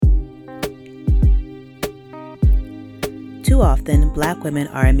Too often, Black women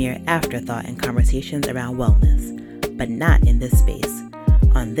are a mere afterthought in conversations around wellness, but not in this space.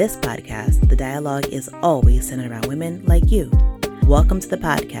 On this podcast, the dialogue is always centered around women like you. Welcome to the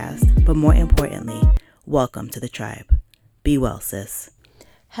podcast, but more importantly, welcome to the tribe. Be well, sis.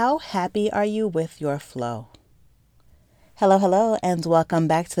 How happy are you with your flow? Hello, and welcome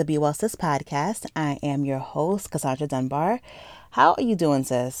back to the Be Well Sis podcast. I am your host, Cassandra Dunbar. How are you doing,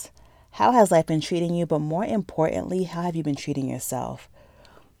 sis? How has life been treating you? But more importantly, how have you been treating yourself?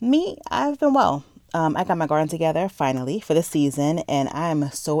 Me, I've been well. I got my garden together finally for the season, and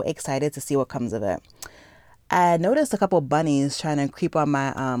I'm so excited to see what comes of it. I noticed a couple bunnies trying to creep on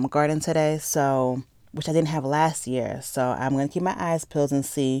my garden today, which I didn't have last year. So I'm going to keep my eyes peeled and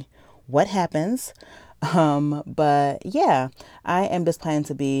see what happens. But yeah, I am just planning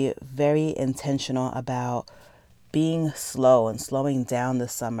to be very intentional about being slow and slowing down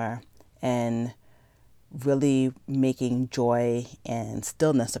this summer and really making joy and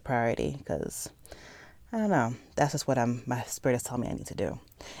stillness a priority, because I don't know, that's just what my spirit is telling me I need to do.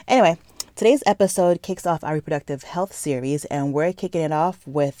 Anyway, today's episode kicks off our reproductive health series, and we're kicking it off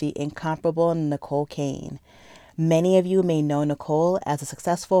with the incomparable Nicole Kane. Many of you may know Nicole as a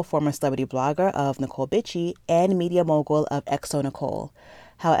successful former celebrity blogger of Nicole Bitchie and media mogul of XO Nicole.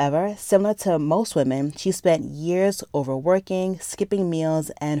 However, similar to most women, she spent years overworking, skipping meals,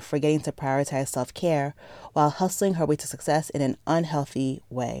 and forgetting to prioritize self-care while hustling her way to success in an unhealthy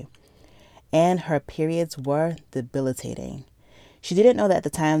way. And her periods were debilitating. She didn't know that at the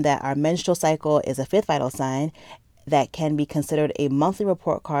time that our menstrual cycle is a fifth vital sign that can be considered a monthly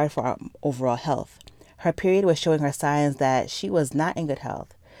report card for our overall health. Her period was showing her signs that she was not in good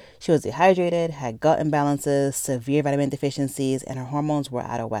health. She was dehydrated, had gut imbalances, severe vitamin deficiencies, and her hormones were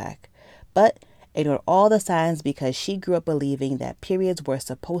out of whack. But ignored all the signs because she grew up believing that periods were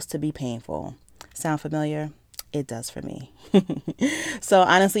supposed to be painful. Sound familiar? It does for me. So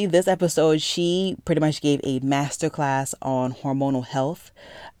honestly, this episode, she pretty much gave a masterclass on hormonal health.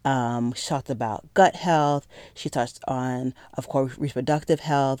 She talked about gut health. She touched on, of course, reproductive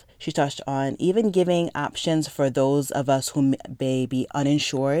health. She touched on even giving options for those of us who may be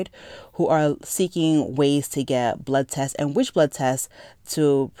uninsured, who are seeking ways to get blood tests and which blood tests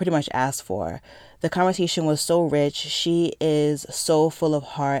to pretty much ask for. The conversation was so rich. She is so full of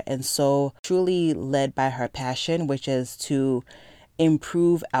heart and so truly led by her passion, which is to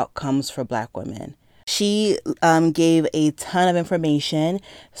improve outcomes for Black women. She gave a ton of information.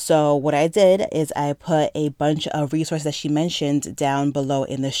 So what I did is I put a bunch of resources that she mentioned down below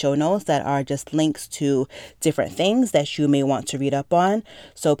in the show notes that are just links to different things that you may want to read up on.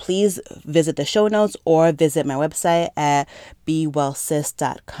 So please visit the show notes or visit my website at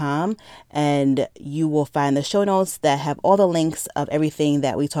bewellsis.com, and you will find the show notes that have all the links of everything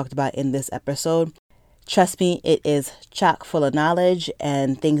that we talked about in this episode. Trust me, it is chock full of knowledge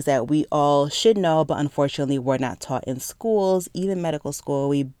and things that we all should know, but unfortunately we're not taught in schools, even medical school.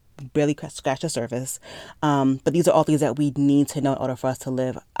 We barely scratch the surface. But these are all things that we need to know in order for us to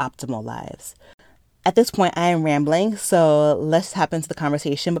live optimal lives. At this point, I am rambling, so let's hop into the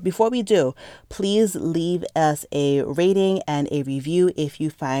conversation. But before we do, please leave us a rating and a review if you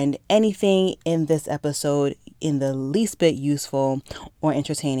find anything in this episode in the least bit useful or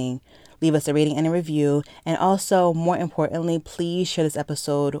entertaining. Leave us a rating and a review. And also, more importantly, please share this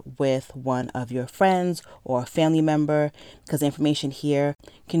episode with one of your friends or a family member, because the information here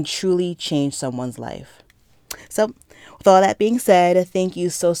can truly change someone's life. So with all that being said, thank you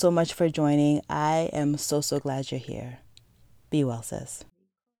so much for joining. I am so glad you're here. Be well, sis.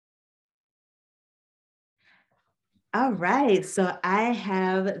 All right, so I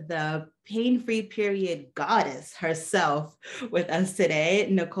have the pain-free period goddess herself with us today,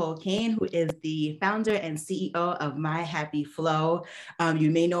 Nicole Kane, who is the founder and CEO of My Happy Flow. You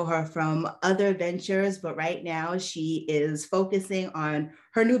may know her from other ventures, but right now she is focusing on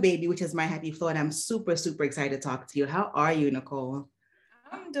her new baby, which is My Happy Flow, and I'm super excited to talk to you. How are you, Nicole?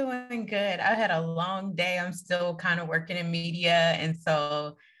 I'm doing good. I had a long day. I'm still kind of working in media, and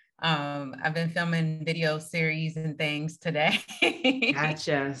so I've been filming video series and things today.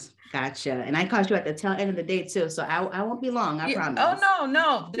 Gotcha. And I caught you at the tail end of the day too, so I won't be long, I promise. Oh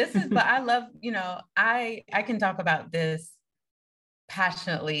no. But I love, I can talk about this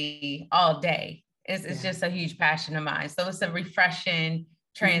passionately all day. It's just a huge passion of mine. So it's a refreshing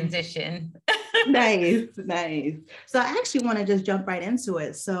transition. Nice. So I actually want to just jump right into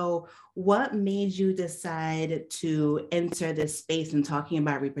it. So what made you decide to enter this space and talking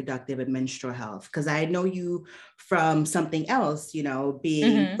about reproductive and menstrual health? Because I know you from something else,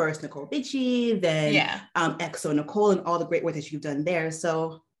 being first Nicole Bitchie, then XO Nicole, and all the great work that you've done there.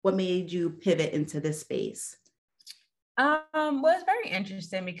 So what made you pivot into this space? Well, it's very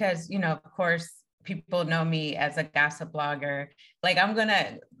interesting because, of course, people know me as a gossip blogger. Like, I'm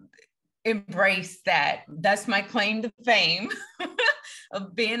gonna embrace that. That's my claim to fame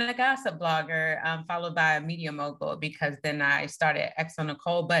of being a gossip blogger, followed by a media mogul, because then I started X on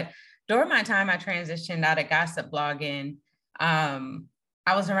Nicole. But during my time, I transitioned out of gossip blogging.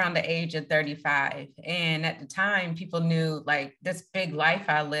 I was around the age of 35. And at the time, people knew like this big life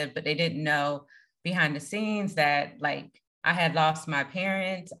I lived, but they didn't know behind the scenes that like I had lost my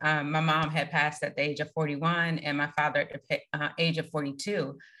parents. My mom had passed at the age of 41 and my father at the age of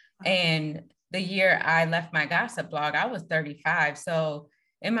 42. And the year I left my gossip blog, I was 35. So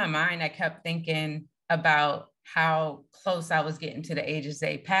in my mind, I kept thinking about how close I was getting to the ages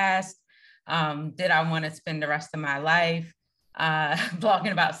they passed. Did I want to spend the rest of my life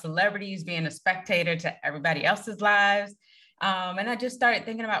blogging about celebrities, being a spectator to everybody else's lives? And I just started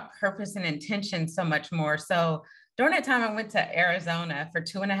thinking about purpose and intention so much more. So during that time, I went to Arizona for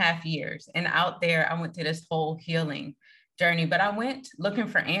 2.5 years. And out there, I went through this whole healing journey, but I went looking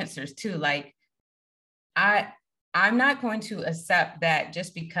for answers too. Like I'm not going to accept that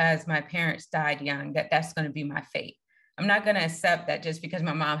just because my parents died young, that's going to be my fate. I'm not going to accept that just because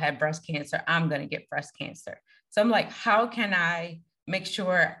my mom had breast cancer, I'm going to get breast cancer. So I'm like, how can I make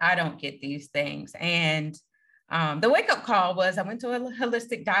sure I don't get these things? And the wake-up call was I went to a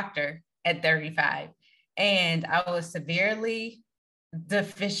holistic doctor at 35, and I was severely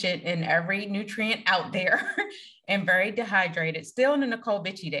deficient in every nutrient out there and very dehydrated, still in the Nicole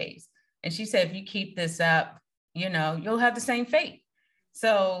Bitchy days. And she said, if you keep this up, you'll have the same fate.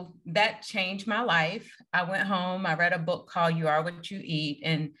 So that changed my life. I went home, I read a book called You Are What You Eat.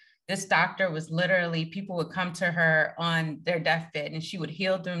 And this doctor was literally, people would come to her on their deathbed and she would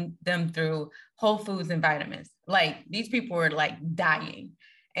heal them through whole foods and vitamins. Like these people were like dying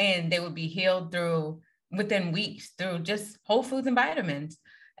and they would be healed within weeks through just whole foods and vitamins.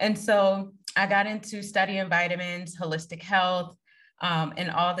 And so I got into studying vitamins, holistic health, and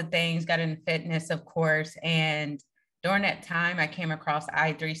all the things, got into fitness, of course. And during that time, I came across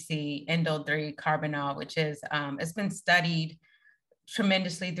I3C, Endo-3 Carbinol, which is, it's been studied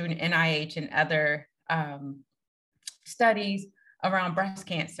tremendously through the NIH and other studies around breast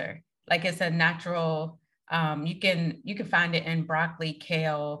cancer. Like it's a natural, you can find it in broccoli,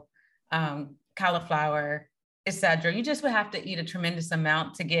 kale, cauliflower, etc. You just would have to eat a tremendous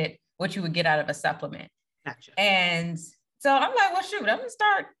amount to get what you would get out of a supplement. Gotcha. And so I'm like, well, shoot, I'm gonna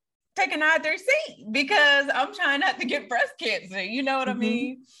start taking I3C because I'm trying not to get breast cancer. You know what I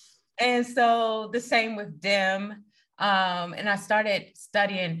mean? And so the same with DIM. And I started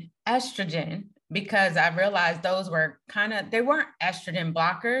studying estrogen because I realized those were they weren't estrogen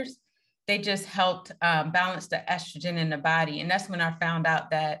blockers. They just helped balance the estrogen in the body. And that's when I found out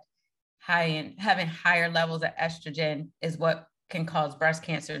that having higher levels of estrogen is what can cause breast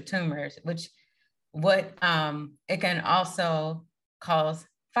cancer tumors, which it can also cause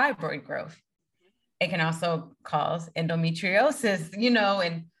fibroid growth. It can also cause endometriosis,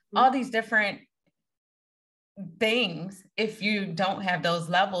 and all these different things if you don't have those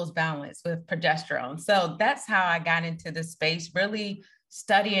levels balanced with progesterone. So that's how I got into the space, really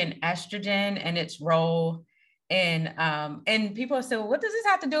studying estrogen and its role in, and people say, well, what does this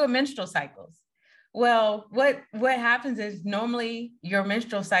have to do with menstrual cycles? Well, what happens is normally your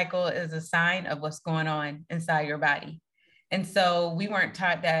menstrual cycle is a sign of what's going on inside your body. And so we weren't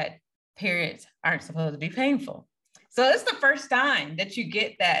taught that periods aren't supposed to be painful. So it's the first time that you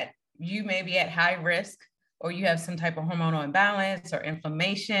get that you may be at high risk or you have some type of hormonal imbalance or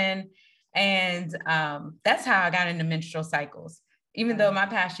inflammation. And that's how I got into menstrual cycles. Even though my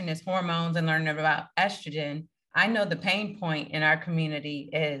passion is hormones and learning about estrogen, I know the pain point in our community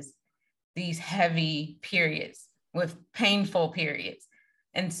is these heavy periods with painful periods.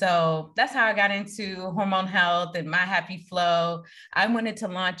 And so that's how I got into hormone health and My Happy Flow. I wanted to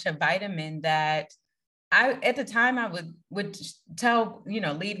launch a vitamin that at the time I would tell,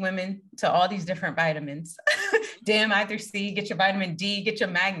 lead women to all these different vitamins. DIM, I3C, get your vitamin D, get your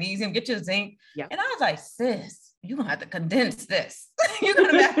magnesium, get your zinc. Yep. And I was like, sis, you're going to have to condense this. You're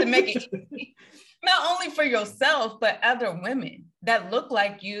going to have to make it easy. Not only for yourself, but other women that look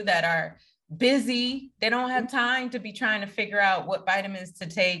like you that are busy. They don't have time to be trying to figure out what vitamins to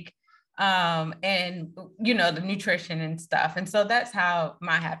take and, the nutrition and stuff. And so that's how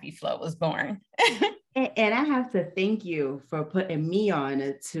My Happy Flow was born. And I have to thank you for putting me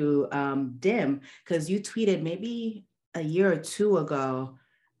on to DIM, because you tweeted maybe a year or two ago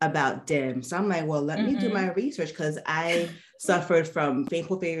about DIM. So I'm like, well, let me do my research, because I suffered from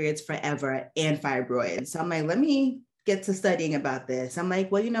painful periods forever and fibroids. So I'm like, let me get to studying about this. I'm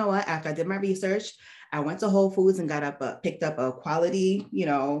like, well, you know what? After I did my research, I went to Whole Foods and picked up a quality,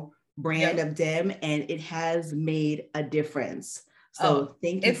 brand of Dim, and it has made a difference. So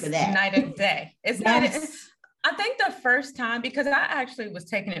thank you for that. It's night and day. It's yes. night. I think the first time, because I actually was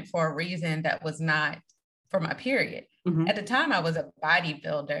taking it for a reason that was not for my period. Mm-hmm. At the time, I was a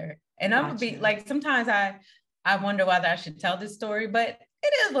bodybuilder, and I would be like, sometimes I wonder whether I should tell this story, but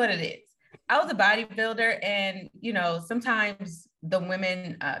it is what it is. I was a bodybuilder, and sometimes the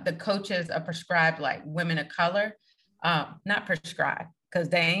women, the coaches are prescribed like women of color, not prescribed because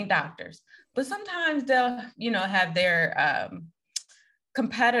they ain't doctors, but sometimes they'll, have their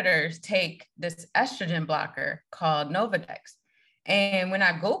competitors take this estrogen blocker called Nolvadex. And when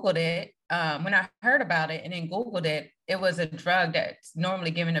I Googled it, when I heard about it and then Googled it, it was a drug that's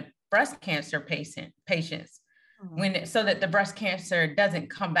normally given to breast cancer patients so that the breast cancer doesn't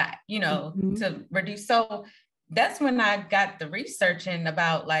come back, to reduce. So that's when I got the researching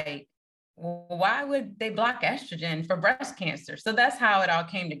about like, why would they block estrogen for breast cancer? So that's how it all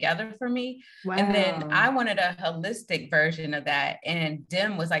came together for me. Wow. And then I wanted a holistic version of that. And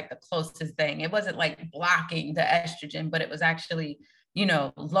DIM was like the closest thing. It wasn't like blocking the estrogen, but it was actually,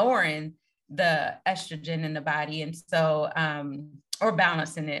 lowering the estrogen in the body. And so, or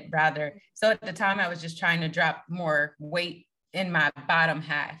balancing it rather. So at the time I was just trying to drop more weight in my bottom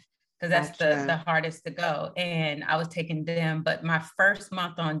half, because that's the hardest to go. And I was taking DIM, but my first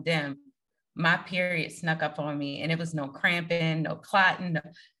month on DIM, my period snuck up on me, and it was no cramping, no clotting.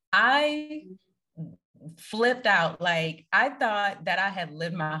 I flipped out. Like, I thought that I had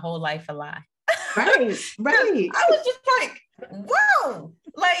lived my whole life a lie. Right. I was just like, whoa.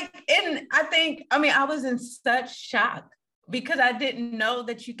 Like, and I was in such shock because I didn't know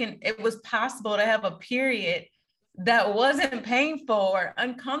that it was possible to have a period that wasn't painful or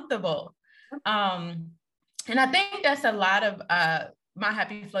uncomfortable. And I think that's a lot of my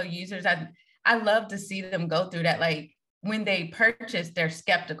Happy Flow users. I love to see them go through that. Like, when they purchase, they're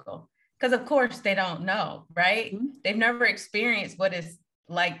skeptical because of course they don't know, right? Mm-hmm. They've never experienced what it's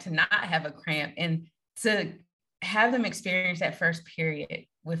like to not have a cramp, and to have them experience that first period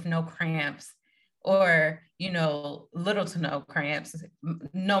with no cramps, or, little to no cramps,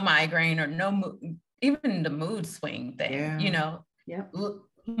 no migraine, or even the mood swing thing,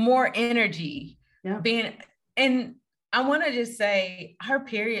 more energy, and I want to just say her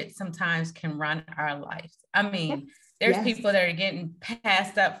period sometimes can run our lives. I mean, there's people that are getting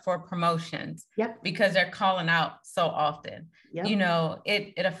passed up for promotions because they're calling out so often.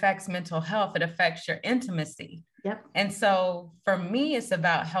 It affects mental health. It affects your intimacy. And so for me, it's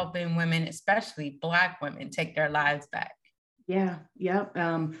about helping women, especially Black women, take their lives back.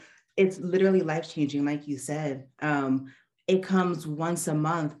 It's literally life-changing, like you said. It comes once a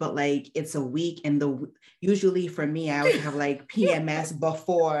month, but like it's a week, and usually for me, I would have like PMS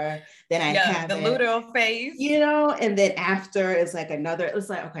before, then I have the luteal phase, and then after it's like it's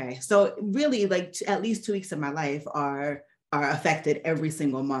like, okay, so really like at least 2 weeks of my life are affected every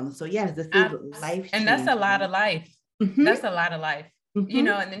single month. So yes, this is life, and that's a lot of life. Mm-hmm. That's a lot of life, and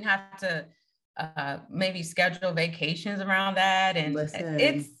then have to maybe schedule vacations around that, and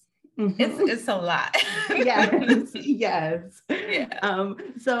it's a lot. Yes. Yeah.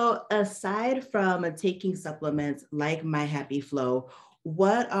 So aside from taking supplements like My Happy Flow,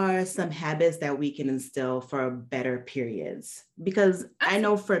 what are some habits that we can instill for better periods? Because I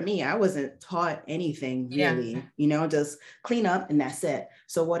know for me, I wasn't taught anything really, just clean up and that's it.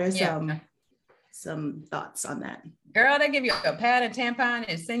 So what are some thoughts on that? Girl, they give you a pad and tampon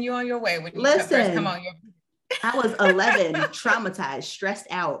and send you on your way when you first come on your... I was 11, traumatized, stressed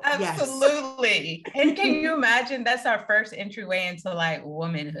out. Absolutely. Yes. And can you imagine, that's our first entryway into like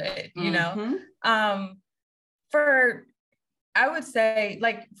womanhood, I would say,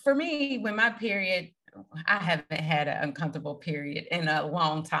 like, for me, when my period, I haven't had an uncomfortable period in a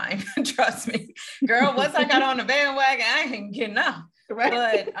long time. Trust me, girl, once I got on the bandwagon, I ain't getting up.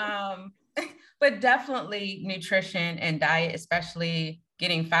 Right. But definitely nutrition and diet, especially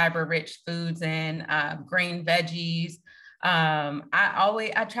getting fiber-rich foods in, green veggies.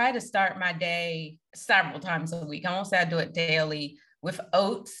 I try to start my day several times a week. I won't say I do it daily, with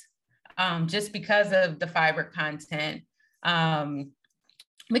oats, just because of the fiber content.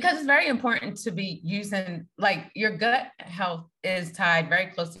 Because it's very important to be using, like, your gut health is tied very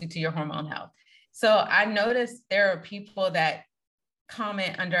closely to your hormone health. So I noticed there are people that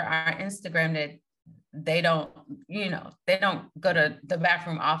comment under our Instagram that they don't go to the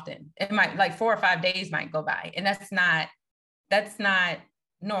bathroom often. It might, like, 4 or 5 days might go by, and that's not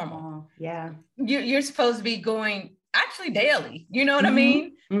normal. You're supposed to be going actually daily. You know what I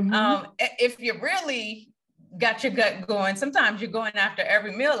mean? Mm-hmm. If you're really got your gut going. Sometimes you're going after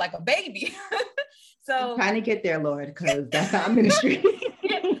every meal like a baby. So I'm trying to get there, Lord, because that's our ministry.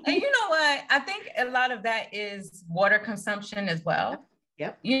 Yeah. And you know what? I think a lot of that is water consumption as well.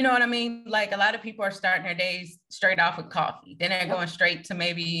 Yep. You know what I mean? Like a lot of people are starting their days straight off with coffee. Then they're going straight to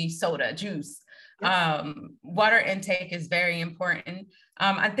maybe soda, juice. Water intake is very important.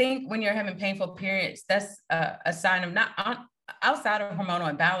 I think when you're having painful periods, that's a sign of not outside of hormonal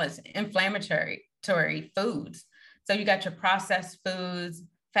imbalance, inflammatory foods. So you got your processed foods,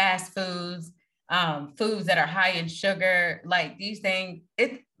 fast foods, foods that are high in sugar, like these things,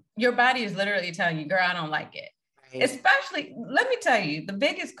 your body is literally telling you, girl, I don't like it. Right. Especially, let me tell you, the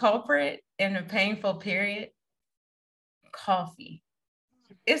biggest culprit in a painful period, coffee.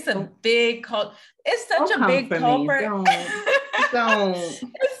 It's a big it's such a big culprit. Don't. It's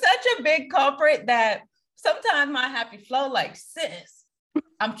such a big culprit that sometimes my happy flow, like, sis,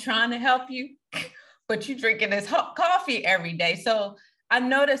 I'm trying to help you, but you drinking this hot coffee every day. So I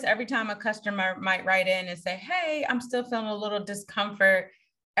notice every time a customer might write in and say, hey, I'm still feeling a little discomfort.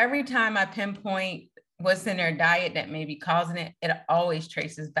 Every time I pinpoint what's in their diet that may be causing it, it always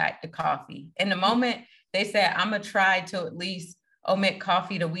traces back to coffee. In the moment they say, I'm going to try to at least omit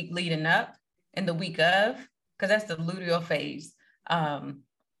coffee the week leading up and the week of, because that's the luteal phase.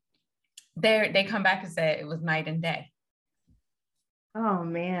 They come back and say it was night and day. Oh,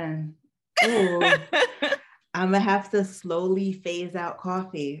 man. Ooh. I'm gonna have to slowly phase out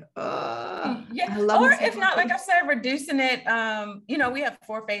coffee. Yeah, or if not, like I said, reducing it. We have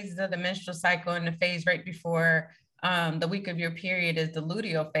 4 phases of the menstrual cycle, and the phase right before the week of your period is the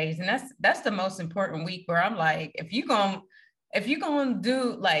luteal phase, and that's the most important week. Where I'm like, if you gonna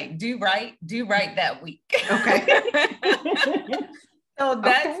do right that week. Okay. So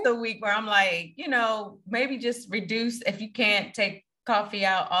that's the week where I'm like, maybe just reduce, if you can't take coffee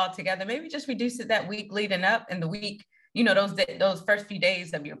out altogether, maybe just reduce it that week leading up, and the week, those first few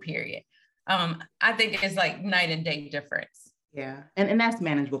days of your period. I think it's like night and day difference. Yeah. And that's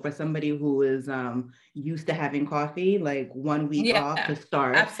manageable for somebody who is used to having coffee, like 1 week off to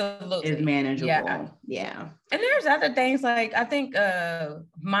start. Absolutely. Is manageable. Yeah. And there's other things, like I think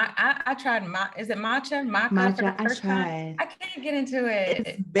I tried is it matcha? Maca for the first time? I can't get into it.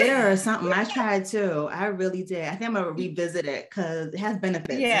 It's bitter or something. I tried too. I really did. I think I'm gonna revisit it because it has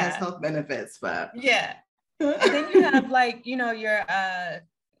benefits. Yeah. It has health benefits, but yeah. And then you have your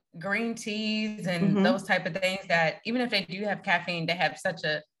green teas and those type of things that even if they do have caffeine, they have such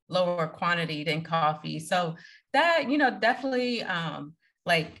a lower quantity than coffee. So that, definitely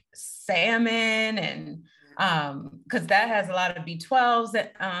like salmon and because that has a lot of B12s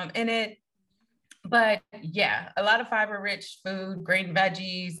in it. But yeah, a lot of fiber rich food, green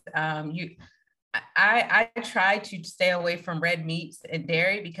veggies. I try to stay away from red meats and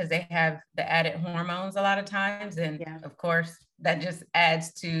dairy because they have the added hormones a lot of times. And of course, that just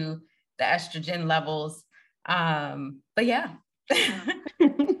adds to the estrogen levels. But yeah.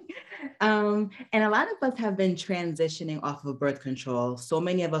 And a lot of us have been transitioning off of birth control. So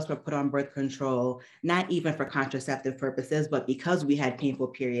many of us were put on birth control, not even for contraceptive purposes, but because we had painful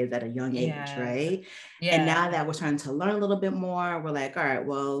periods at a young age, right? Yeah. And now that we're trying to learn a little bit more, we're like, all right,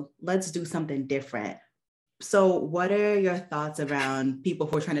 well, let's do something different. So what are your thoughts around people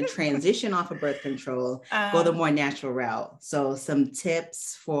who are trying to transition off of birth control, go the more natural route? So some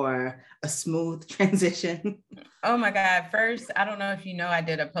tips for a smooth transition. Oh my God. First, I don't know if I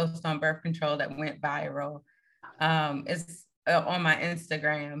did a post on birth control that went viral. It's on my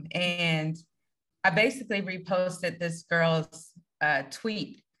Instagram. And I basically reposted this girl's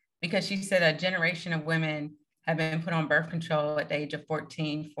tweet because she said a generation of women have been put on birth control at the age of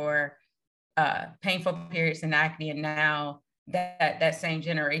 14 for painful periods and acne, and now that same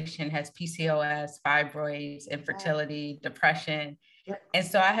generation has PCOS, fibroids, infertility, depression. Yep. And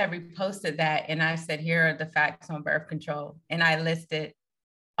so I had reposted that, and I said, here are the facts on birth control, and I listed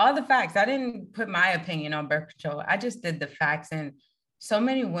all the facts. I didn't put my opinion on birth control. I just did the facts, and so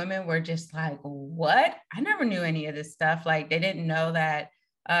many women were just like, what? I never knew any of this stuff. Like, they didn't know that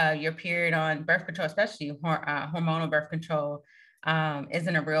your period on birth control, especially hormonal birth control,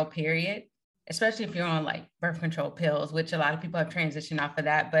 isn't a real period. Especially if you're on like birth control pills, which a lot of people have transitioned off of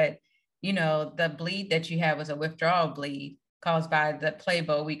that. But, the bleed that you had was a withdrawal bleed caused by the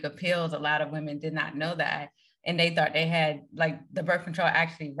Playboy week of pills. A lot of women did not know that. And they thought they had the birth control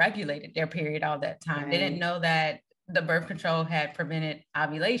actually regulated their period all that time. Right. They didn't know that the birth control had prevented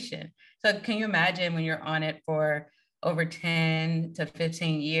ovulation. So can you imagine when you're on it for over 10 to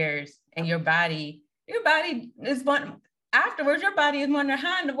 15 years and your body is afterwards, your body is wondering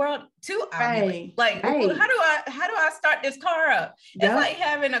how in the world to ovulate. How do I start this car up? Yep. It's like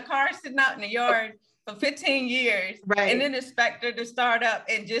having a car sitting out in the yard for 15 years, right, and then expect her to start up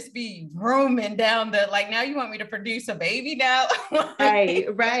and just be roaming down the, like, now you want me to produce a baby now?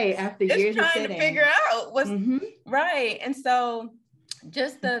 right. After years of trying to figure out what's right. And so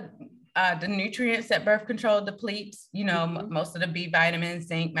just the nutrients that birth control depletes, you know, most of the B vitamins,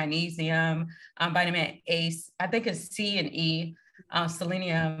 zinc, magnesium, vitamin A, I think it's C and E,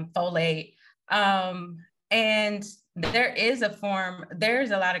 selenium, folate. And there's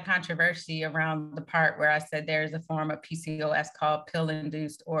a lot of controversy around the part where I said there's a form of PCOS called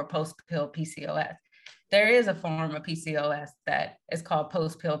pill-induced or post-pill PCOS. There is a form of PCOS that is called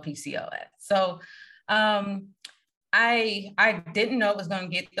post-pill PCOS. So I didn't know it was going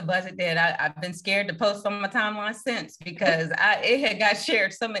to get the buzz it did. I've been scared to post on my timeline since, because it got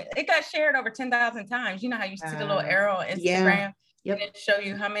shared over 10,000 times. You know how you see the little arrow on Instagram and it show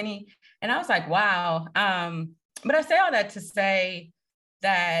you how many, and I was like, wow. But I say all that to say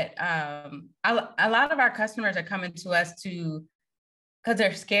that a lot of our customers are coming to us because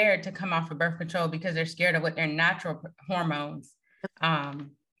they're scared to come off of birth control, because they're scared of what their natural hormones are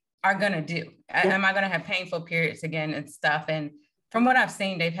going to do. Am I going to have painful periods again and stuff? And from what I've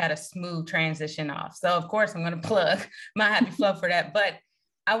seen, they've had a smooth transition off. So of course I'm going to plug My Happy Flow for that. But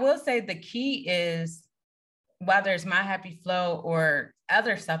I will say the key is, whether it's My Happy Flow or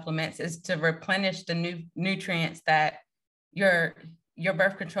other supplements, is to replenish the nutrients that your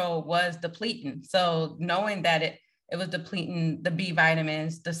birth control was depleting. So knowing that it was depleting the B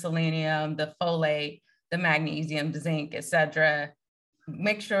vitamins, the selenium, the folate, the magnesium, the zinc, etc.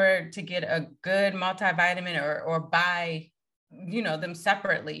 Make sure to get a good multivitamin or buy, you know, them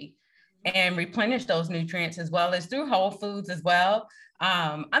separately and replenish those nutrients, as well as through whole foods as well.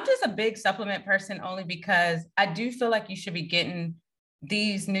 I'm just a big supplement person, only because I do feel like you should be getting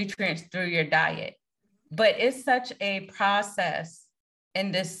these nutrients through your diet. But it's such a process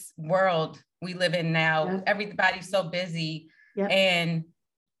in this world we live in now. Yep. Everybody's so busy. Yep. And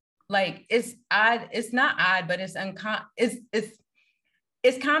like, it's odd. It's not odd, but it's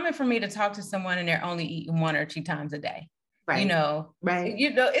common for me to talk to someone and they're only eating 1 or 2 times a day. Right. You know,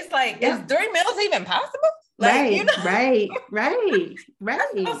 it's like, is 3 meals even possible? Like, right, you know? right.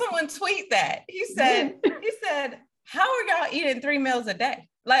 I saw someone tweet that. He said, how are y'all eating 3 meals a day?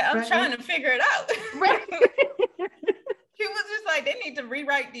 Like, I'm trying to figure it out. Right. He was just like, they need to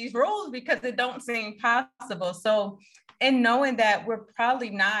rewrite these rules because it don't seem possible. So, and knowing that we're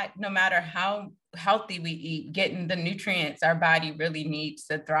probably not, no matter how healthy we eat, getting the nutrients our body really needs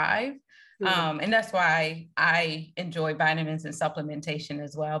to thrive. And that's why I enjoy vitamins and supplementation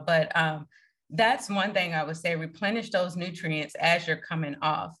as well. But that's one thing I would say, replenish those nutrients as you're coming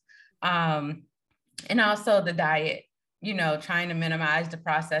off. And also the diet, you know, trying to minimize the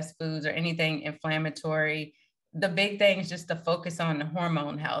processed foods or anything inflammatory. The big thing is just to focus on the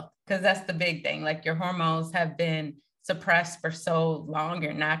hormone health, because that's the big thing. Like, your hormones have been suppressed for so long,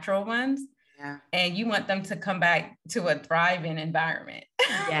 your natural ones. Yeah. And you want them to come back to a thriving environment.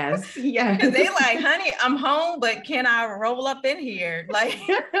 Yes. Yeah. Because they like, honey, I'm home, but can I roll up in here? Like,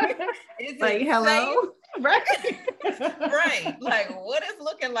 is like, hello? Safe? Right. Right. Like, what is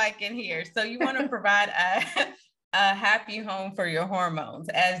looking like in here? So you want to provide a happy home for your hormones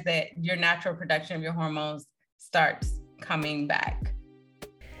as your natural production of your hormones starts coming back.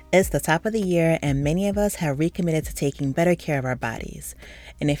 It's the top of the year, and many of us have recommitted to taking better care of our bodies.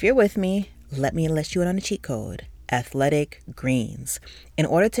 And if you're with me, let me enlist you in on a cheat code: Athletic Greens. In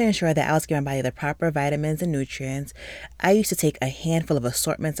order to ensure that I was giving my body the proper vitamins and nutrients, I used to take a handful of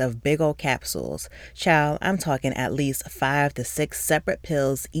assortments of big old capsules. Child, I'm talking at least 5 to 6 separate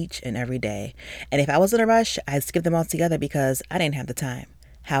pills each and every day. And if I was in a rush, I'd skip them all together because I didn't have the time.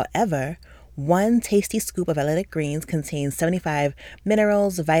 However, one tasty scoop of Athletic Greens contains 75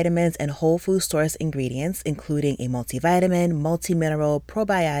 minerals, vitamins, and whole food source ingredients, including a multivitamin, multi-mineral,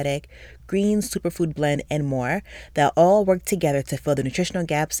 probiotic, green superfood blend, and more, that all work together to fill the nutritional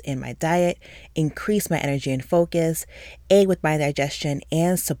gaps in my diet, increase my energy and focus, aid with my digestion,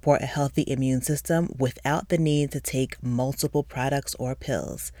 and support a healthy immune system without the need to take multiple products or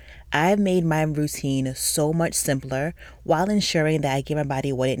pills. I've made my routine so much simpler while ensuring that I give my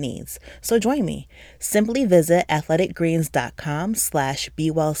body what it needs. So join me. Simply visit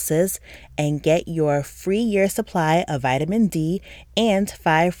athleticgreens.com/BeWellSis and get your free year supply of vitamin D and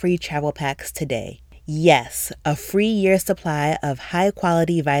 5 free travel packs today. Yes, a free year supply of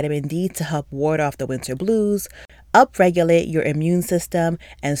high-quality vitamin D to help ward off the winter blues, upregulate your immune system,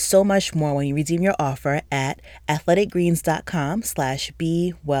 and so much more when you redeem your offer at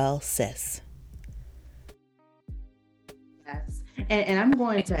athleticgreens.com/BeWellSis. Yes. And I'm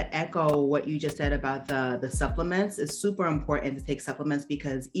going to echo what you just said about the supplements. It's super important to take supplements,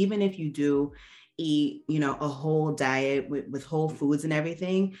 because even if you do eat, you know, a whole diet with whole foods and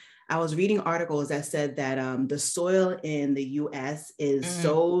everything, I was reading articles that said that the soil in the US is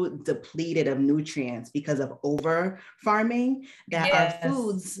so depleted of nutrients because of over farming that our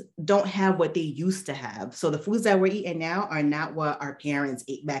foods don't have what they used to have. So the foods that we're eating now are not what our parents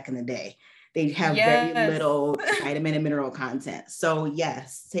ate back in the day. They have very little vitamin and mineral content. So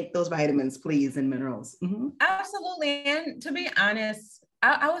yes, take those vitamins, please, and minerals. Mm-hmm. Absolutely. And to be honest,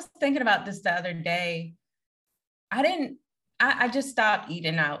 I was thinking about this the other day. I just stopped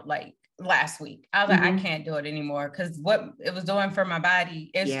eating out like last week. I was like, I can't do it anymore because what it was doing for my body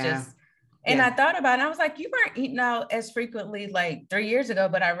is just, and I thought about it, and I was like, you weren't eating out as frequently like 3 years ago,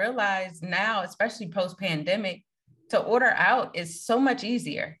 but I realized now, especially post-pandemic, to order out is so much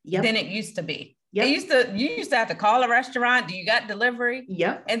easier than it used to be. You used to have to call a restaurant. Do you got delivery?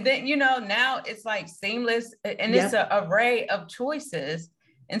 And then, you know, now it's like seamless and it's an array of choices.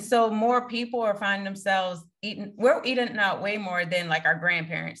 And so more people are finding themselves we're eating out way more than like our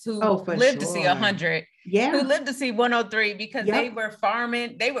grandparents who lived to see 100, who lived to see 103 because they were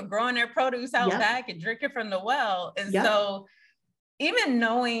farming, they were growing their produce out back and drinking from the well. And so even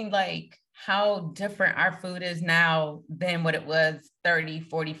knowing like how different our food is now than what it was 30,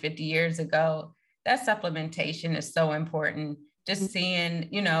 40, 50 years ago, that supplementation is so important. Just seeing,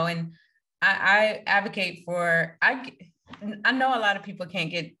 you know, and I advocate for, I know a lot of people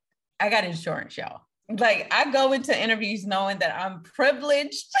I got insurance, y'all. Like I go into interviews knowing that I'm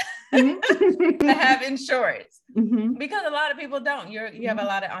privileged to have insurance because a lot of people don't. You have a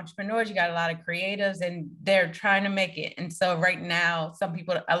lot of entrepreneurs, you got a lot of creatives and they're trying to make it. And so right now,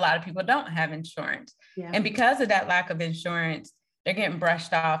 a lot of people don't have insurance. And because of that lack of insurance, they're getting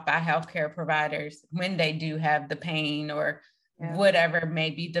brushed off by healthcare providers when they do have the pain or whatever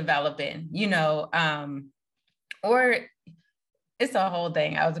may be developing, you know, or it's a whole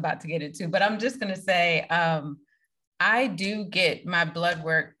thing I was about to get into, but I'm just going to say, I do get my blood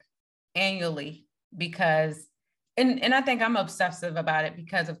work annually because, and I think I'm obsessive about it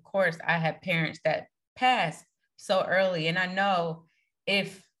because of course I had parents that passed so early. And I know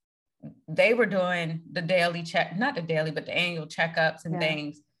if they were doing the daily not the daily, but the annual checkups and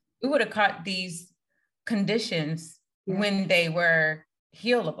things, we would have caught these conditions when they were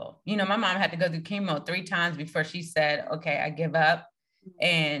healable. You know, my mom had to go through chemo 3 times before she said, okay, I give up.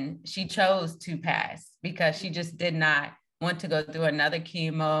 And she chose to pass because she just did not want to go through another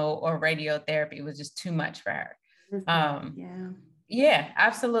chemo or radiotherapy. It was just too much for her. Yeah,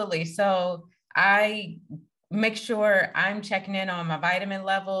 absolutely. So I make sure I'm checking in on my vitamin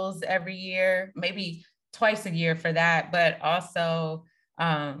levels every year, maybe twice a year for that, but also,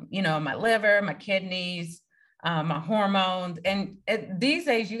 you know, my liver, my kidneys, my hormones. And these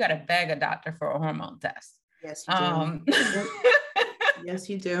days you got to beg a doctor for a hormone test. Yes, you do. Yes,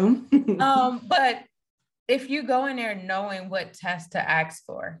 you do. But if you go in there knowing what test to ask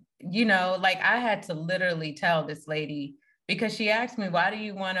for, you know, like I had to literally tell this lady because she asked me, why do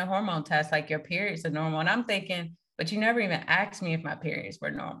you want a hormone test? Like your periods are normal. And I'm thinking, but you never even asked me if my periods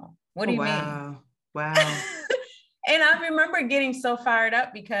were normal. What do you mean? Wow. And I remember getting so fired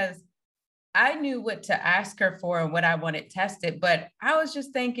up because I knew what to ask her for and what I wanted tested, but I was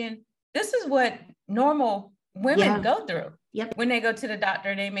just thinking, this is what normal women go through. When they go to the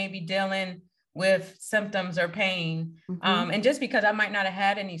doctor, they may be dealing with symptoms or pain. And just because I might not have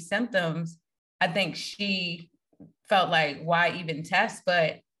had any symptoms, I think she felt like, why even test?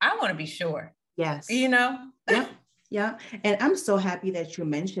 But I want to be sure. Yes. You know? Yeah. And I'm so happy that you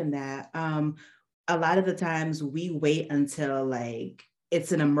mentioned that. A lot of the times we wait until like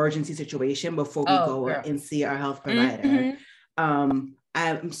it's an emergency situation before we go and see our health provider.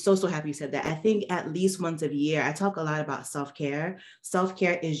 I'm so happy you said that. I think at least once a year, I talk a lot about self-care.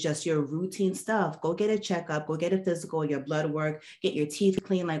 Self-care is just your routine stuff. Go get a checkup, go get a physical, your blood work, get your teeth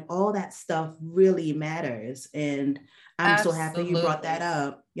clean. Like all that stuff really matters. And I'm so happy you brought that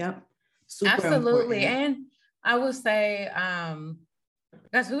up. Yep. Super important. And I would say,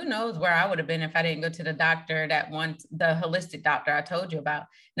 because who knows where I would have been if I didn't go to the doctor the holistic doctor I told you about.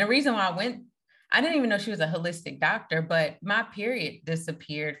 And the reason why I didn't even know she was a holistic doctor, but my period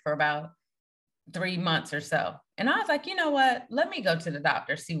disappeared for about 3 months or so. And I was like, you know what? Let me go to the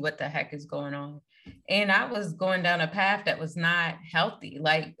doctor, see what the heck is going on. And I was going down a path that was not healthy.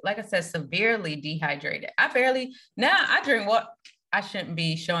 Like I said, severely dehydrated. Now I drink I shouldn't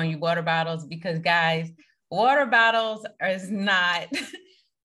be showing you water bottles because guys, water bottles is not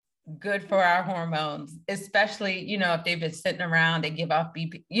good for our hormones, especially, you know, if they've been sitting around, they give off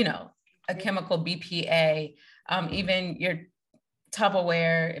BP, you know, a chemical BPA, even your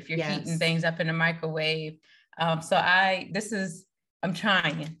Tupperware, if you're heating things up in the microwave. I'm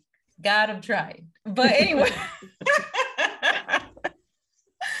trying, God, I'm trying. But anyway.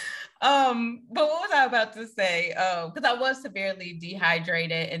 But what was I about to say? Because I was severely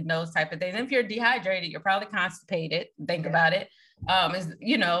dehydrated and those type of things. And if you're dehydrated, you're probably constipated. Think about it. Is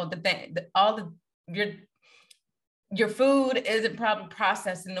the thing, your food isn't probably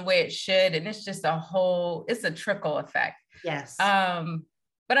processed in the way it should, and it's just it's a trickle effect. Yes.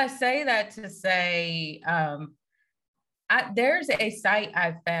 But I say that to say, there's a site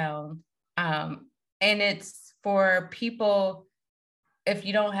I found, and it's for people. If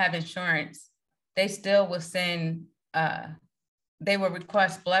you don't have insurance, they still will they will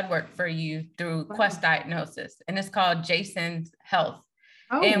request blood work for you through Quest Diagnosis, and it's called Jason's Health.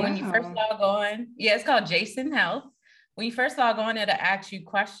 And when you first log on, it's called Jason Health. When you first log on, it'll ask you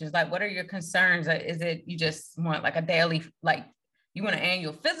questions like, what are your concerns? Is it you just want like a daily, like you want an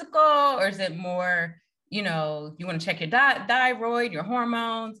annual physical, or is it more, you want to check your thyroid, your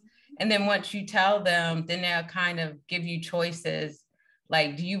hormones? And then once you tell them, then they'll kind of give you choices.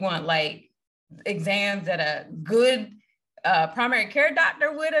 Like, do you want like exams that a good primary care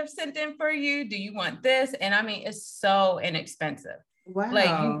doctor would have sent in for you? Do you want this? And I mean, it's so inexpensive. Wow.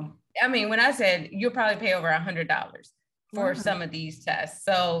 Like, when I said you'll probably pay over $100 for some of these tests.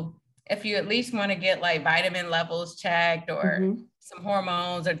 So if you at least want to get like vitamin levels checked or some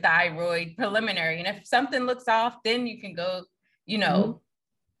hormones or thyroid preliminary, and if something looks off, then you can go,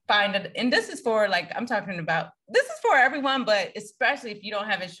 find it. And this is for this is for everyone, but especially if you don't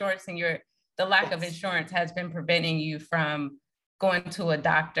have insurance and the lack of insurance has been preventing you from going to a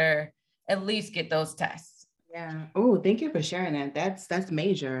doctor, at least get those tests. Yeah. Oh, thank you for sharing that. That's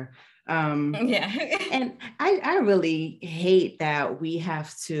major. Yeah. And I really hate that we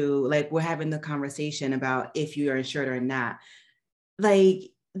have to, like, we're having the conversation about if you are insured or not.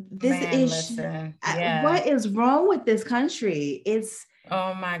 Like, this what is wrong with this country? It's,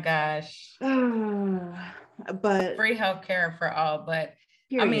 oh my gosh. But free healthcare for all, but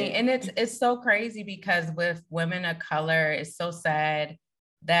period. I mean, and it's so crazy because with women of color, it's so sad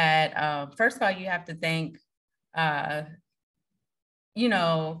that first of all, you have to think,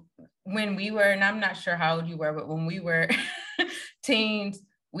 when we were, and I'm not sure how old you were, but when we were teens,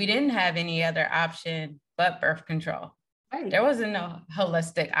 we didn't have any other option but birth control. Right. There wasn't no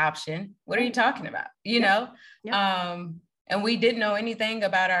holistic option. What are you talking about? And we didn't know anything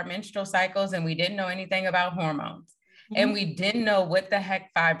about our menstrual cycles, and we didn't know anything about hormones. And we didn't know what the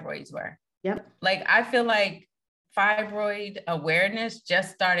heck fibroids were. Yep. Like, I feel like fibroid awareness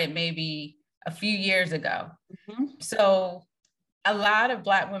just started maybe a few years ago. So a lot of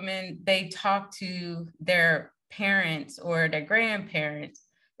Black women, they talk to their parents or their grandparents,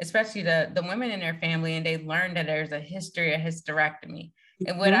 especially the women in their family, and they learn that there's a history of hysterectomy.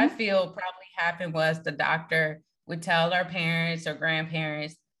 And what I feel probably happened was the doctor would tell our parents or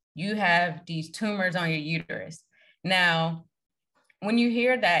grandparents, you have these tumors on your uterus. Now, when you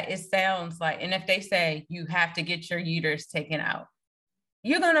hear that, it sounds like, and if they say you have to get your uterus taken out,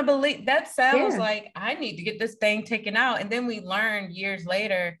 you're going to believe that sounds like I need to get this thing taken out. And then we learned years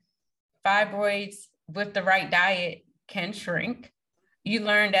later, fibroids with the right diet can shrink. You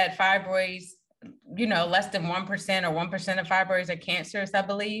learn that fibroids, less than 1% or 1% of fibroids are cancerous, I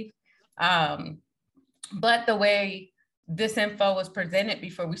believe. But the way this info was presented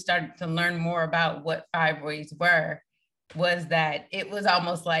before we started to learn more about what fibroids were, was that it was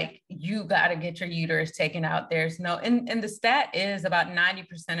almost like you got to get your uterus taken out. There's no, and the stat is about 90%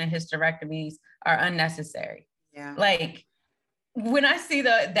 of hysterectomies are unnecessary. Yeah. Like when I see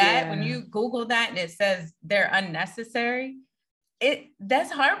when you Google that and it says they're unnecessary,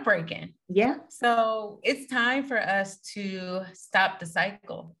 that's heartbreaking. Yeah. So it's time for us to stop the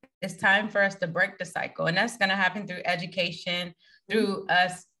cycle. It's time for us to break the cycle. And that's going to happen through education, through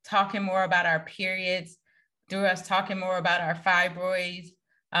us talking more about our periods, through us talking more about our fibroids,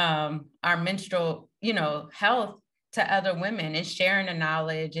 our menstrual, health to other women, and sharing the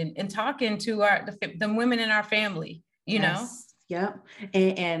knowledge and talking to the women in our family, know? Yeah.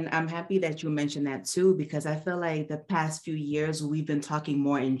 And I'm happy that you mentioned that too, because I feel like the past few years, we've been talking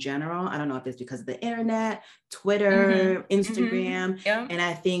more in general. I don't know if it's because of the internet, Twitter, Instagram. Yeah. And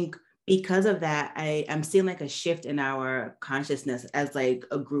I think because of that, I'm seeing like a shift in our consciousness as like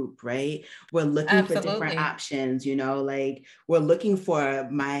a group, right? We're looking for different options, like we're looking for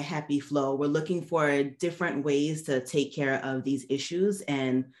my happy flow. We're looking for different ways to take care of these issues.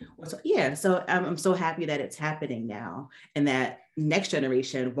 And so I'm so happy that it's happening now, and that next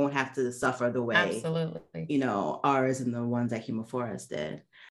generation won't have to suffer the way, ours and the ones that came before us did.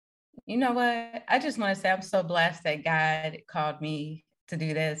 You know what? I just want to say I'm so blessed that God called me to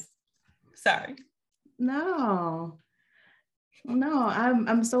do this. Sorry. No. No,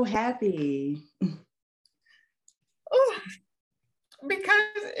 I'm so happy. Oh,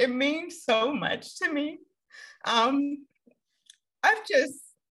 because it means so much to me. I've just,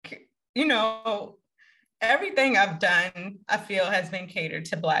 you know, everything I've done, I feel has been catered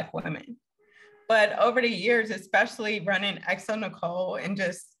to Black women. But over the years, especially running Exo Nicole and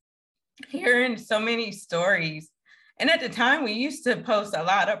just hearing so many stories. And at the time, we used to post a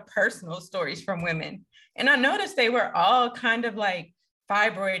lot of personal stories from women. And I noticed they were all kind of like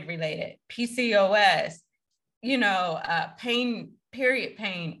fibroid related, PCOS, pain, period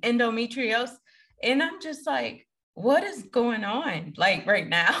pain, endometriosis. And I'm just like, what is going on like right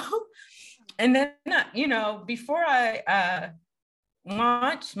now? And then, before I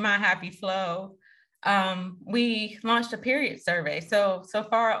launched My Happy Flow, we launched a period survey. So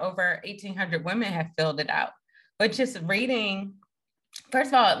far over 1,800 women have filled it out. But just reading, first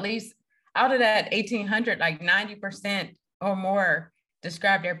of all, at least out of that 1,800, like 90% or more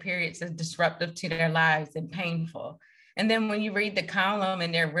describe their periods as disruptive to their lives and painful. And then when you read the column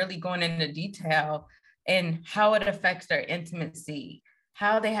and they're really going into detail and how it affects their intimacy,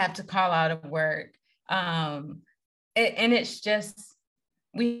 how they have to call out of work. And it's just,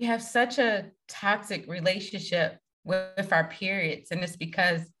 we have such a toxic relationship with our periods. And it's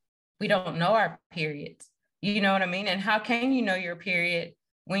because we don't know our periods. You know what I mean? And how can you know your period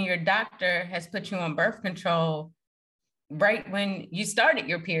when your doctor has put you on birth control right when you started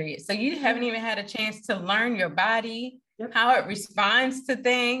your period? So you haven't even had a chance to learn your body, how it responds to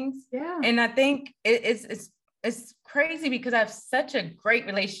things. Yeah. And I think it's crazy because I have such a great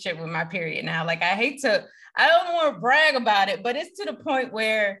relationship with my period now. Like I don't want to brag about it, but it's to the point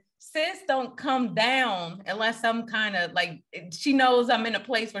where sis don't come down unless I'm kind of like, she knows I'm in a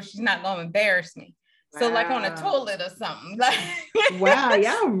place where she's not going to embarrass me. Wow. So like on a toilet or something. Like, wow,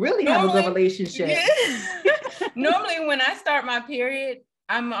 y'all really have a good relationship. Yeah. Normally when I start my period,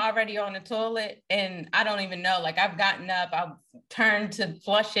 I'm already on the toilet and I don't even know, like I've gotten up, I've turned to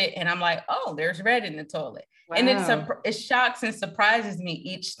flush it and I'm like, oh, there's red in the toilet. Wow. And it shocks and surprises me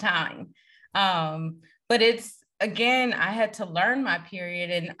each time. But it's, again, I had to learn my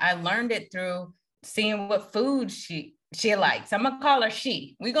period and I learned it through seeing what food she likes. I'm gonna call her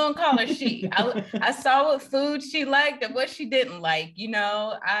she. We're gonna call her she. I saw what food she liked and what she didn't like.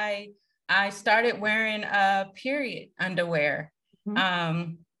 I started wearing period underwear.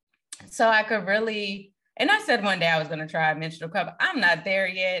 Mm-hmm. So I could really, and I said one day I was gonna try a menstrual cup. I'm not there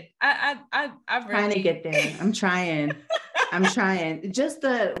yet. I really trying to get there. I'm trying. Just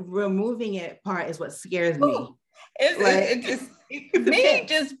the removing it part is what scares me. Ooh,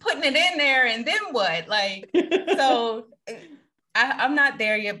 just putting it in there and then what? Like, so I'm not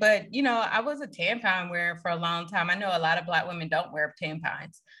there yet, but I was a tampon wearer for a long time. I know a lot of Black women don't wear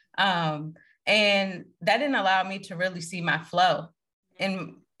tampons. And that didn't allow me to really see my flow.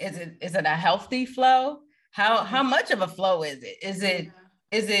 And is it a healthy flow? How much of a flow is it?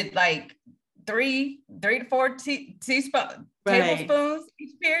 Is it like 3 to 4 tablespoons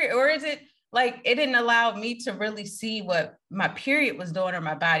each period? Or is it like, it didn't allow me to really see what my period was doing or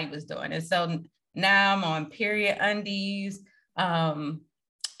my body was doing. And so now I'm on period undies.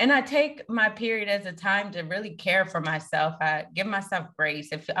 And I take my period as a time to really care for myself. I give myself grace.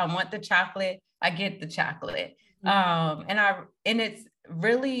 If I want the chocolate, I get the chocolate. And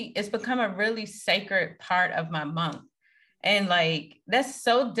it's become a really sacred part of my month. And like, that's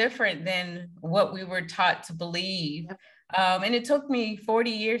so different than what we were taught to believe. And it took me 40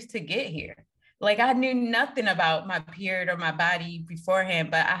 years to get here. Like I knew nothing about my period or my body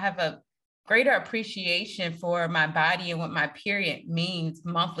beforehand, but I have a greater appreciation for my body and what my period means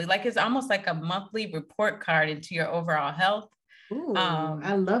monthly. Like it's almost like a monthly report card into your overall health. Ooh,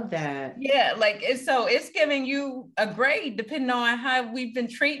 I love that. Yeah, like it's giving you a grade depending on how we've been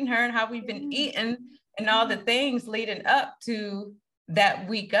treating her and how we've been eating and all the things leading up to that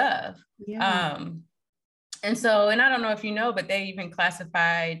week of. Yeah. And I don't know if you know, but they even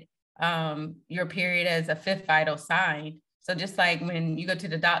classified your period as a 5th vital sign. So just like when you go to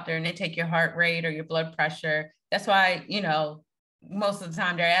the doctor and they take your heart rate or your blood pressure, that's why, most of the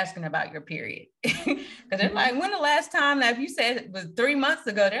time they're asking about your period. Because they're like, when the last time, now if you said it was 3 months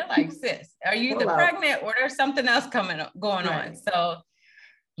ago, they're like, sis, are you either pregnant or there's something else going on? So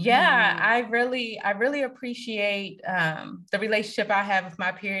yeah, I really appreciate the relationship I have with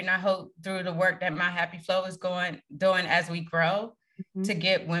my period. And I hope through the work that My Happy Flow is doing as we grow to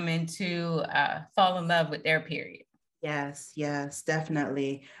get women to fall in love with their period. Yes,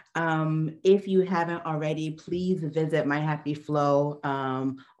 definitely. If you haven't already, please visit My Happy Flow,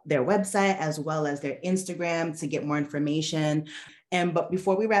 their website, as well as their Instagram to get more information. But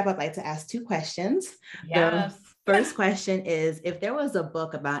before we wrap up, I'd like to ask 2 questions. Yes. First question is, if there was a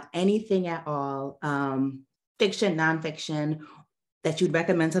book about anything at all, fiction, nonfiction, that you'd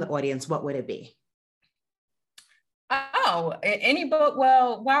recommend to the audience, what would it be? Oh, any book.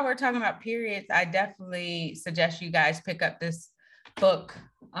 Well, while we're talking about periods, I definitely suggest you guys pick up this book.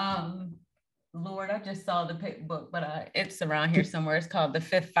 Lord, I just saw the book, but it's around here somewhere. It's called The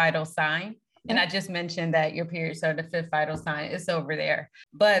Fifth Vital Sign. And I just mentioned that your periods are the fifth vital sign. It's over there.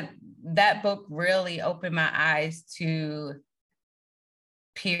 But that book really opened my eyes to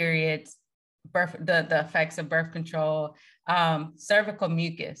periods, the effects of birth control, cervical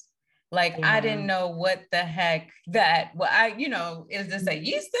mucus. Like, I didn't know what the heck that, is this a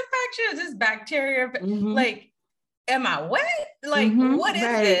yeast infection? Is this bacteria? Like, am I wet? Like, what is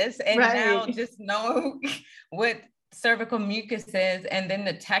this? And now just know what cervical mucus is, and then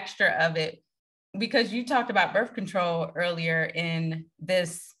the texture of it, because you talked about birth control earlier in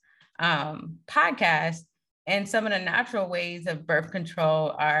this podcast, and some of the natural ways of birth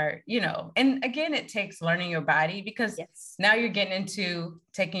control are, and again, it takes learning your body, because now you're getting into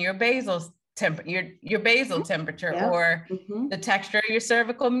taking your basal your basal temperature or the texture of your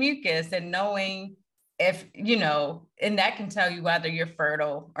cervical mucus, and knowing if, and that can tell you whether you're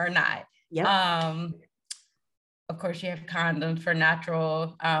fertile or not. Of course, you have condoms for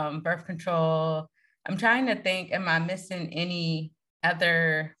natural birth control. I'm trying to think, am I missing any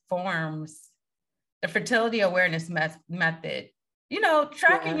other forms? The fertility awareness method,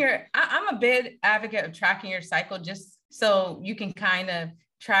 tracking I'm a big advocate of tracking your cycle, just so you can kind of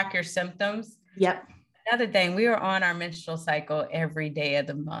track your symptoms. Another thing, we are on our menstrual cycle every day of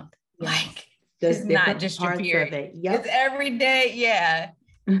the month. Like, it's not just your period. It's every day.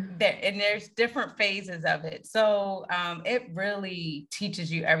 There's different phases of it. So it really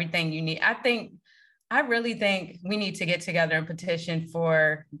teaches you everything you need. I really think we need to get together and petition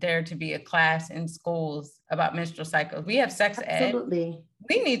for there to be a class in schools about menstrual cycles. We have sex ed.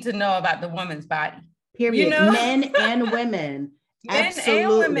 We need to know about the woman's body. Period. Men and women. Men and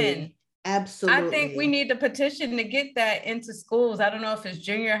women. Absolutely. I think we need to petition to get that into schools. I don't know if it's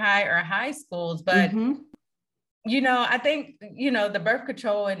junior high or high schools, but I think, the birth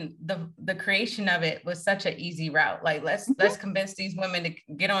control and the creation of it was such an easy route. Like, let's convince these women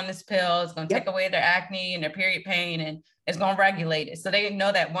to get on this pill. It's going to take away their acne and their period pain, and it's going to regulate it. So they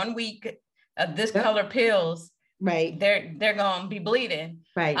know that 1 week of this color pills, they're going to be bleeding.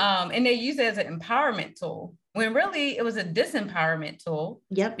 And they use it as an empowerment tool, when really it was a disempowerment tool.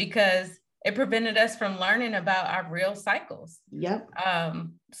 Because it prevented us from learning about our real cycles.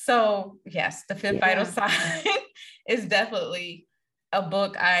 So yes, The Fifth Vital Sign is definitely a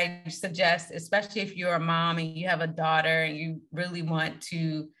book I suggest, especially if you're a mom and you have a daughter and you really want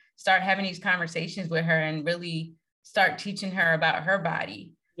to start having these conversations with her and really start teaching her about her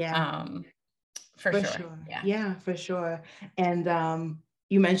body. For sure. For sure. And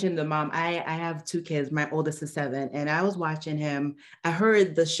you mentioned the mom. I have 2 kids. My oldest is 7, and I was watching him. I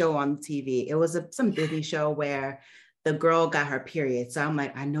heard the show on TV. It was some Disney show where the girl got her period. So I'm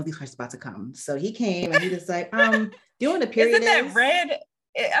like, I know these questions about to come. So he came and he was like, doing the period. Isn't that red?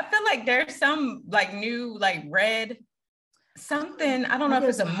 I feel like there's some like new, like red something. I don't know if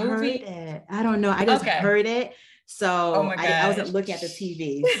it's a movie. I don't know. I just heard it. So I wasn't looking at the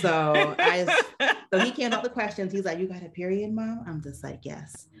TV. So so he came up with questions. He's like, you got a period, Mom? I'm just like,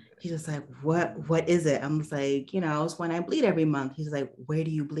 yes. He's just like, what is it? I'm just like, it's when I bleed every month. He's like, where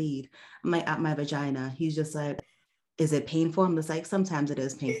do you bleed? I'm like, out my vagina. He's just like, is it painful? I'm just like, sometimes it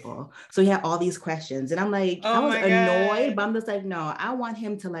is painful. So he had all these questions, and I'm like, I was annoyed, but I'm just like, no, I want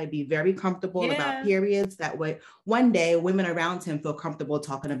him to like be very comfortable about periods. That way, one day women around him feel comfortable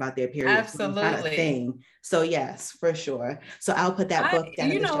talking about their periods. Absolutely. It's not a thing. So yes, for sure. So I'll put that book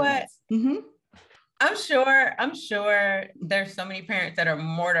down. You know what? I'm sure there's so many parents that are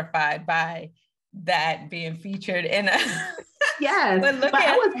mortified by that being featured in a but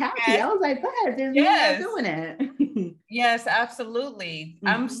I was happy. I was like, God, they're doing it. Yes, absolutely.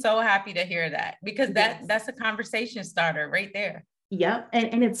 I'm so happy to hear that, because that's a conversation starter right there.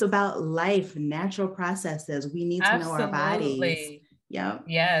 And it's about life, natural processes. We need to know our bodies.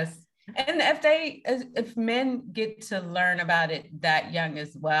 Yes. And if men get to learn about it that young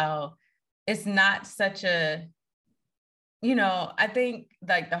as well, it's not such a, I think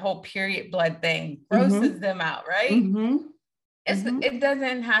like the whole period blood thing grosses them out, right? It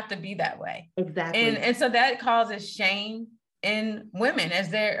doesn't have to be that way. Exactly. And so that causes shame in women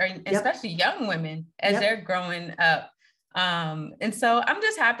as especially young women as they're growing up. And so I'm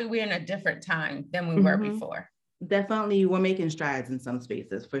just happy we're in a different time than we were before. Definitely, we're making strides in some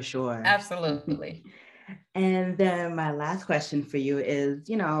spaces for sure. Absolutely. And then my last question for you is,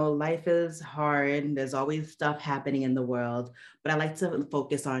 life is hard. There's always stuff happening in the world, but I like to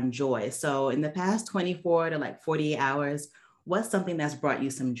focus on joy. So in the past 24 to like 48 hours, what's something that's brought you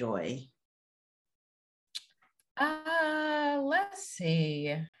some joy? Let's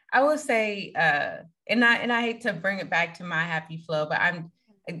see. I would say, and I hate to bring it back to my happy flow, but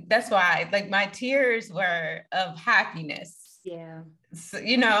that's why like my tears were of happiness. Yeah. So,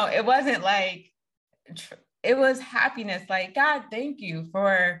 it wasn't like, it was happiness. Like, God, thank you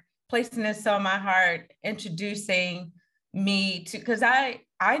for placing this on my heart, introducing me to, because I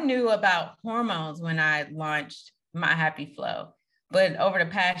knew about hormones when I launched my happy flow. But over the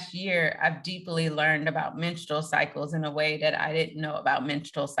past year, I've deeply learned about menstrual cycles in a way that I didn't know about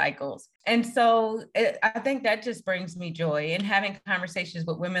menstrual cycles. And so I think that just brings me joy, and having conversations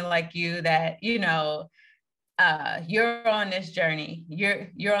with women like you that, you're on this journey.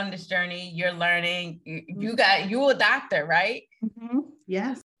 You're on this journey. You're learning. You a doctor, right? Mm-hmm.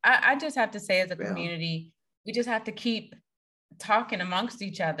 Yes. I just have to say, as a community, we just have to keep talking amongst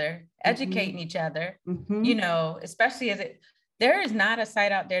each other, educating each other, especially there is not a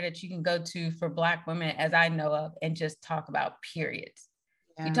site out there that you can go to for Black women, as I know of, and just talk about periods.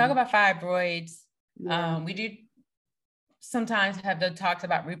 Yeah. You talk about fibroids. Yeah. We do sometimes have the talks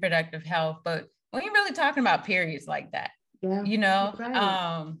about reproductive health, but we ain't really talking about periods like that. Yeah.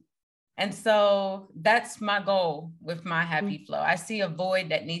 Right. And so that's my goal with my happy flow. I see a void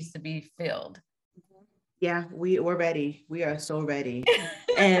that needs to be filled. Yeah, we're ready. We are so ready.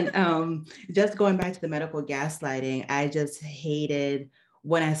 And just going back to the medical gaslighting, I just hated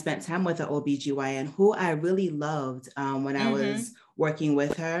when I spent time with an OBGYN who I really loved when I was working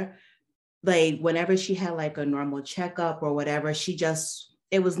with her. Like whenever she had like a normal checkup or whatever,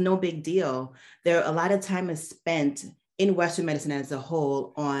 it was no big deal. A lot of time is spent in Western medicine as a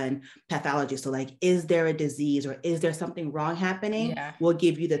whole on pathology. So like, is there a disease or is there something wrong happening? Yeah. We'll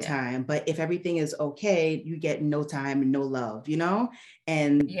give you the time. But if everything is okay, you get no time and no love,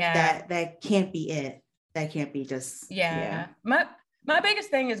 And that can't be it. That can't be just, yeah. My biggest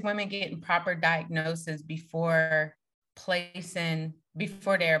thing is women getting proper diagnosis before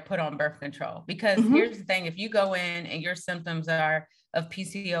they're put on birth control. Because here's the thing, if you go in and your symptoms are of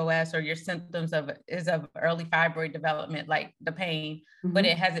PCOS, or your symptoms is of early fibroid development, like the pain, but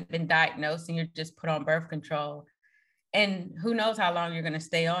it hasn't been diagnosed and you're just put on birth control, and who knows how long you're going to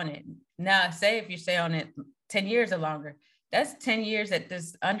stay on it. Now, say if you stay on it 10 years or longer, that's 10 years that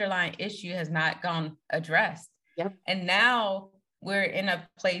this underlying issue has not gone addressed. Yep. And now we're in a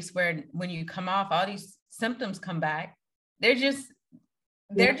place where when you come off, all these symptoms come back. They're just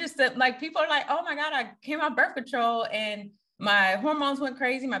like, people are like, oh my God, I came off birth control and my hormones went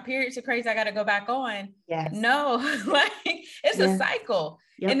crazy. My periods are crazy. I got to go back on. Yes. No, like it's a cycle.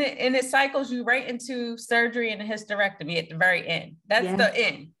 Yep. And it cycles you right into surgery and a hysterectomy at the very end. That's the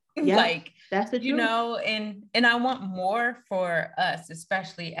end. Yep. Like, that's the truth. And I want more for us,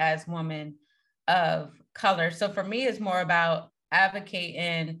 especially as women of color. So for me, it's more about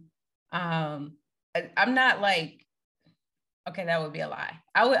advocating. I'm not like, okay, that would be a lie.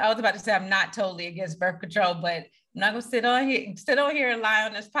 I was about to say I'm not totally against birth control, but I'm not gonna sit on here and lie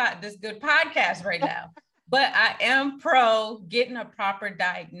on this good podcast right now. But I am pro getting a proper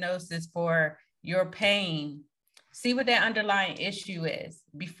diagnosis for your pain. See what that underlying issue is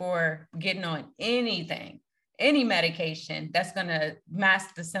before getting on anything, any medication that's gonna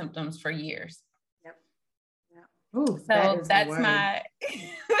mask the symptoms for years. Yep. Ooh, so that's my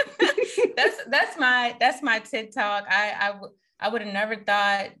that's my TED Talk. I would have never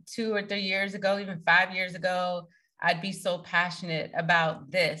thought 2 or 3 years ago, even 5 years ago, I'd be so passionate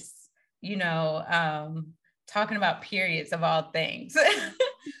about this, talking about periods of all things.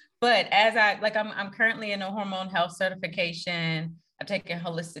 But as I'm currently in a hormone health certification. I'm taking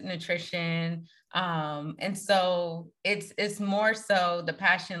holistic nutrition. And so it's more so the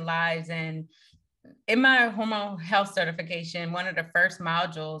passion lies in my hormone health certification. One of the first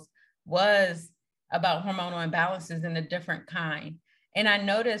modules was about hormonal imbalances in a different kind. And I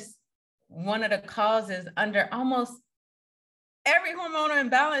noticed one of the causes under almost every hormonal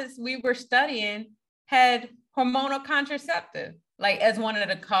imbalance we were studying had hormonal contraceptive, like as one of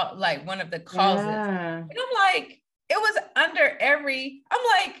the causes. Yeah. And I'm like, it was under every, I'm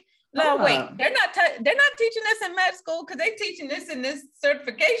like, no, wait, they're not teaching this in med school because they're teaching this in this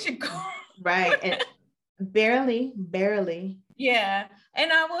certification course. Right. And barely. Yeah.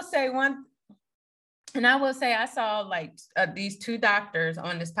 And I will say I saw like these 2 doctors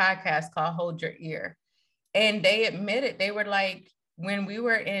on this podcast called Hold Your Ear. And they admitted, they were like, when we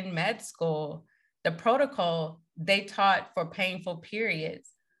were in med school, the protocol they taught for painful periods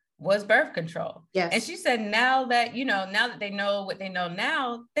was birth control. Yes. And she said, now that they know what they know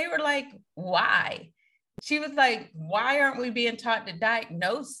now, they were like, why? She was like, why aren't we being taught to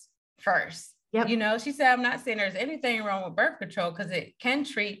diagnose first? Yep. She said, I'm not saying there's anything wrong with birth control because it can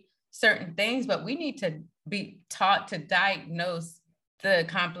treat certain things, but we need to be taught to diagnose the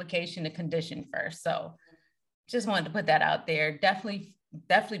complication, the condition first. So just wanted to put that out there. Definitely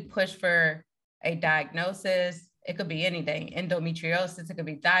push for a diagnosis. It could be anything, endometriosis, it could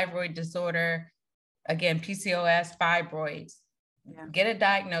be thyroid disorder, again, PCOS, fibroids. Yeah. Get a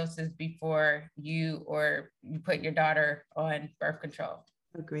diagnosis before you put your daughter on birth control.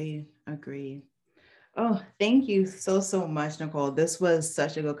 Agreed. Oh, thank you so much, Nicole. This was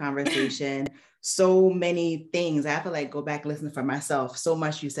such a good conversation. So many things. I have to go back and listen for myself. So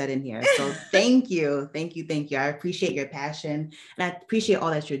much you said in here. So thank you. I appreciate your passion, and I appreciate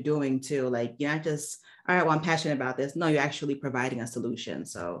all that you're doing too. You're not just, all right, well, I'm passionate about this. No, you're actually providing a solution.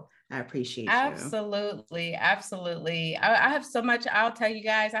 So I appreciate you. Absolutely. I have so much, I'll tell you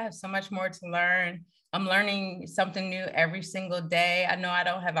guys, I have so much more to learn. I'm learning something new every single day. I know I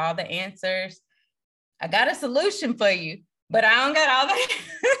don't have all the answers. I got a solution for you, but I don't got all the,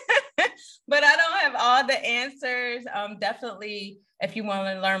 but I don't have all the answers. Definitely, if you want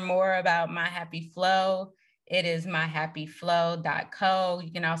to learn more about My Happy Flow, it is myhappyflow.co.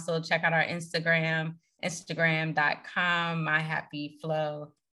 You can also check out our Instagram, instagram.com,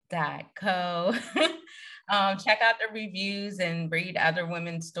 myhappyflow.co. Check out the reviews and read other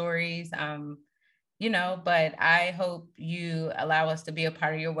women's stories. But I hope you allow us to be a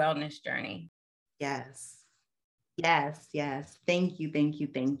part of your wellness journey. Yes. Thank you.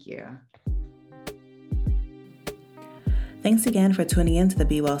 Thanks again for tuning in to the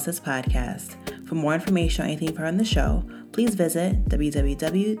Be Well Sis podcast. For more information on anything heard on the show, please visit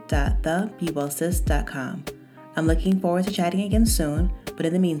www.thebewellsis.com. I'm looking forward to chatting again soon, but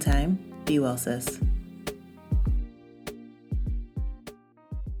in the meantime, be well, sis.